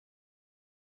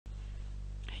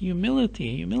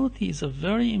humility. Humility is a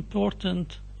very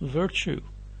important virtue.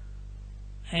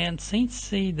 And saints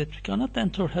say that we cannot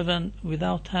enter heaven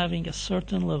without having a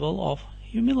certain level of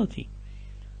humility.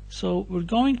 So we're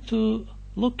going to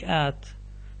look at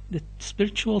the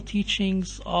spiritual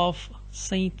teachings of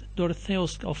Saint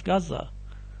Dorotheus of Gaza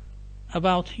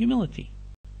about humility.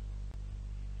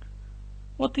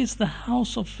 What is the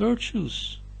house of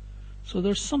virtues? So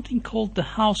there's something called the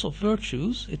house of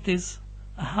virtues. It is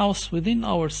a house within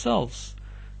ourselves,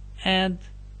 and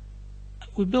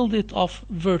we build it of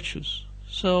virtues.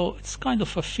 So it's kind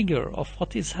of a figure of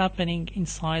what is happening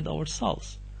inside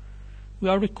ourselves. We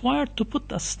are required to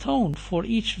put a stone for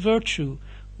each virtue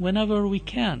whenever we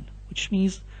can, which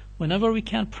means whenever we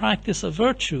can practice a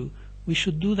virtue, we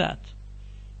should do that.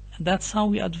 And that's how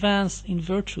we advance in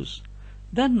virtues.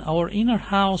 Then our inner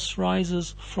house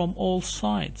rises from all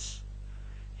sides.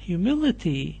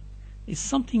 Humility is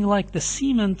something like the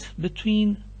cement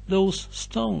between those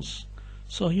stones.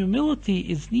 So humility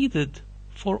is needed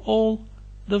for all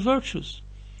the virtues.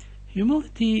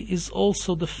 Humility is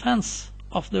also the fence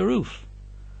of the roof,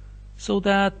 so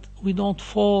that we don't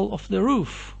fall off the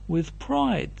roof with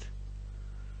pride.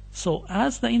 So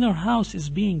as the inner house is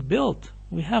being built,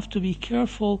 we have to be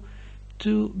careful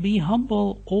to be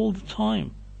humble all the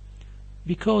time,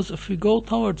 because if we go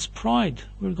towards pride,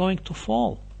 we're going to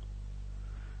fall.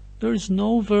 There is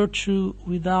no virtue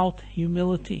without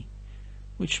humility,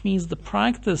 which means the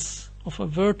practice of a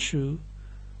virtue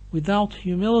without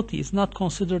humility is not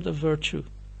considered a virtue.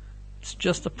 It's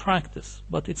just a practice,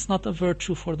 but it's not a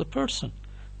virtue for the person.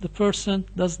 The person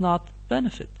does not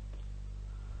benefit.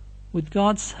 With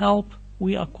God's help,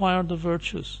 we acquire the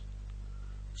virtues.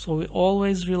 So we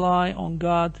always rely on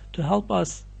God to help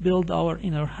us build our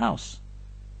inner house.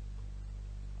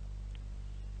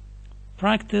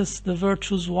 Practice the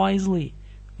virtues wisely.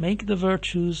 Make the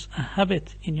virtues a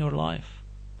habit in your life.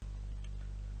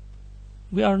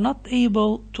 We are not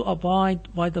able to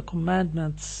abide by the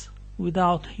commandments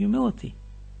without humility.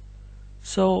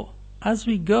 So as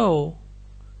we go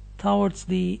towards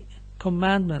the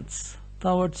commandments,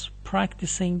 towards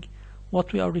practicing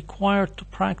what we are required to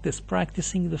practice,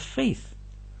 practicing the faith,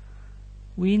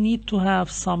 we need to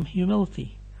have some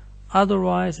humility.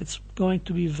 Otherwise, it's going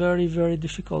to be very, very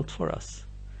difficult for us.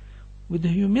 With the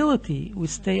humility, we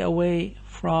stay away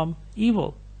from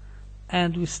evil,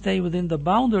 and we stay within the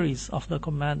boundaries of the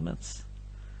commandments.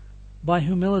 By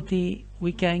humility,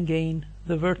 we can gain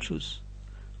the virtues,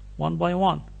 one by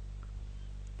one.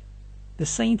 The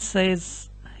saint says,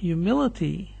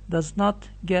 humility does not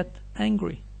get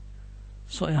angry.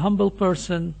 So a humble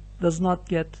person does not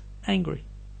get angry.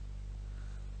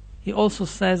 He also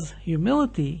says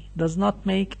humility does not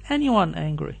make anyone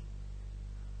angry.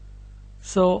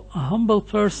 So a humble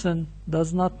person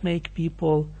does not make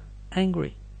people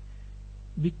angry,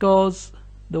 because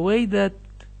the way that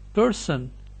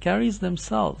person carries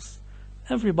themselves,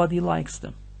 everybody likes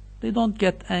them. They don't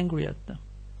get angry at them.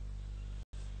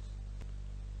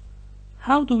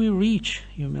 How do we reach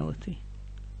humility?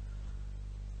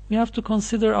 We have to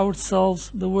consider ourselves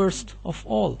the worst of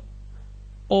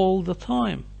all the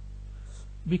time.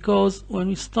 Because when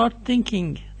we start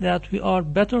thinking that we are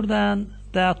better than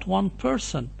that one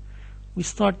person, we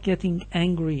start getting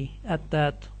angry at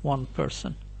that one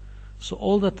person. So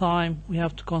all the time we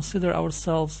have to consider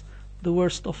ourselves the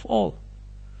worst of all.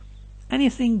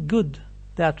 Anything good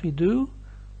that we do,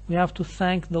 we have to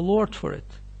thank the Lord for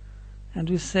it. And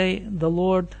we say, the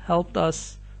Lord helped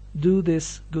us do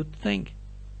this good thing.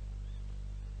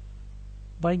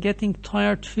 By getting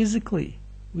tired physically,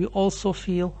 we also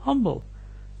feel humble,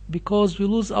 because we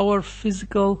lose our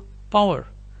physical power,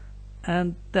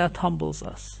 and that humbles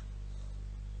us.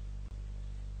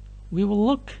 We will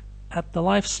look at the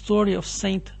life story of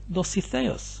Saint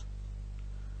Dositheus.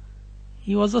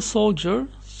 He was a soldier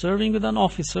serving with an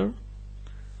officer.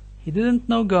 He didn't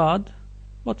know God,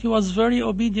 but he was very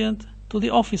obedient to the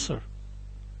officer.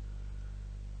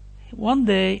 One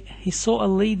day he saw a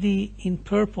lady in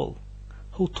purple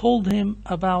who told him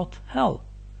about hell.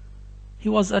 He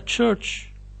was at church,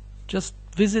 just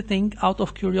visiting out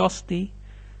of curiosity,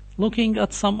 looking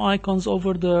at some icons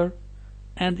over there,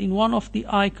 and in one of the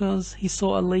icons he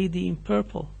saw a lady in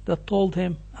purple that told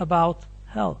him about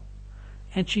hell.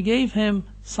 And she gave him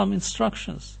some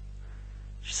instructions.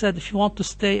 She said, if you want to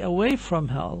stay away from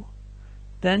hell,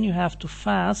 then you have to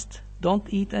fast,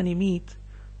 don't eat any meat,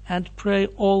 and pray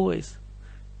always.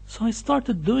 So he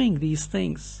started doing these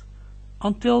things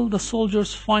until the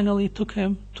soldiers finally took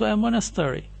him to a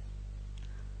monastery.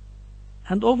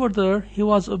 And over there he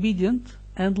was obedient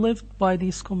and lived by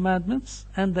these commandments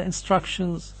and the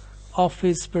instructions of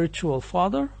his spiritual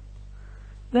father.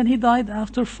 Then he died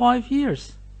after 5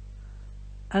 years.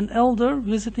 An elder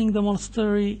visiting the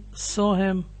monastery saw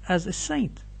him as a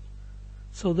saint.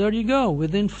 So there you go.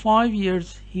 Within 5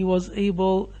 years, he was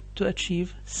able to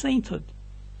achieve sainthood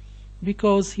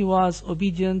because he was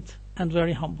obedient and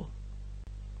very humble.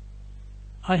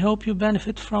 I hope you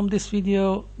benefit from this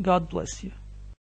video. God bless you.